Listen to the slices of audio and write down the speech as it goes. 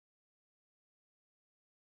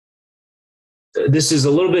this is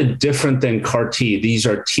a little bit different than CAR T. These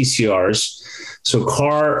are TCRs. So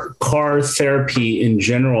CAR therapy in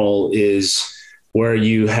general is where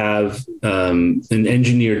you have an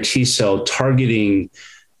engineered T cell targeting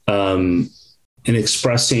and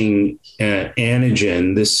expressing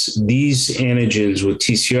antigen. These antigens with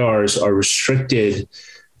TCRs are restricted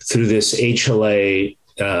through this HLA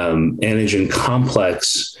antigen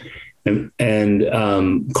complex. And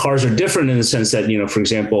CARs are different in the sense that, for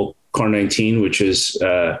example, CAR19, which is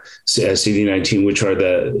CD19, which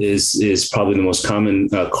is probably the most common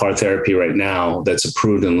CAR therapy right now that's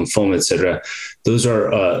approved in lymphoma, et cetera. Those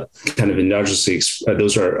are kind of endogenously,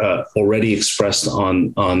 those are already expressed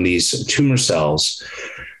on these tumor cells.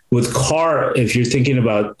 With CAR, if you're thinking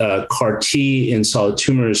about CAR T in solid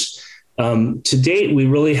tumors, to date, we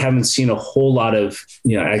really haven't seen a whole lot of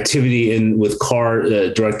activity with CAR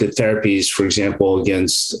directed therapies, for example,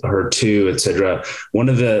 against HER2, et cetera. One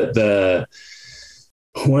of the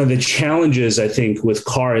challenges, I think, with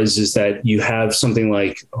CAR is that you have something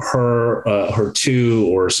like HER2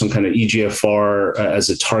 or some kind of EGFR as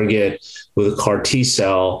a target with a CAR T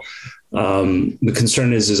cell. The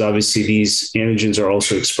concern is obviously these antigens are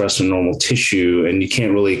also expressed in normal tissue, and you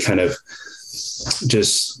can't really kind of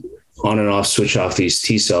just on and off switch off these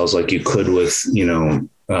T cells like you could with,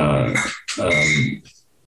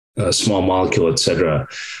 a small molecule, et cetera.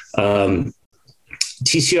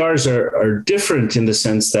 TCRs are different in the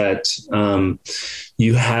sense that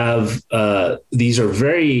you have, these are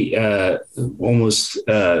very almost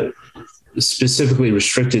specifically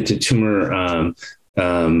restricted to tumor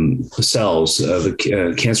cells of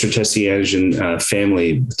the cancer testis antigen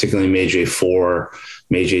family, particularly MAGE-A4,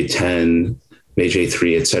 MAGE-A10,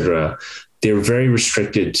 MAGE-A3, et cetera. They're very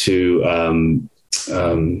restricted to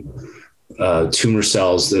tumor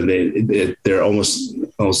cells. They're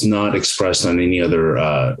almost not expressed on any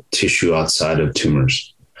other tissue outside of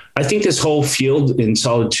tumors. I think this whole field in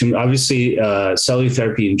solid tumor, obviously, cellular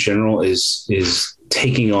therapy in general is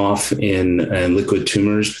taking off in liquid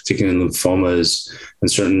tumors, particularly in lymphomas and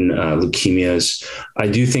certain leukemias. I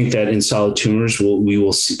do think that in solid tumors, we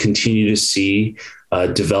will continue to see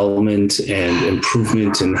development and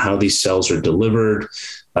improvement in how these cells are delivered,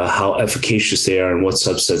 how efficacious they are, and what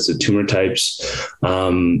subsets of tumor types.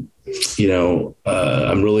 I'm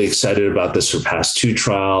really excited about the SURPASS-2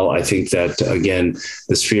 trial. I think that, again,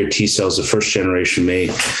 the Sphere T cells, the first generation, may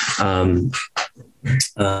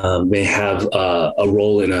have a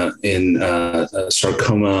role in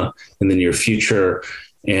sarcoma in the near future.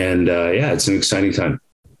 And it's an exciting time.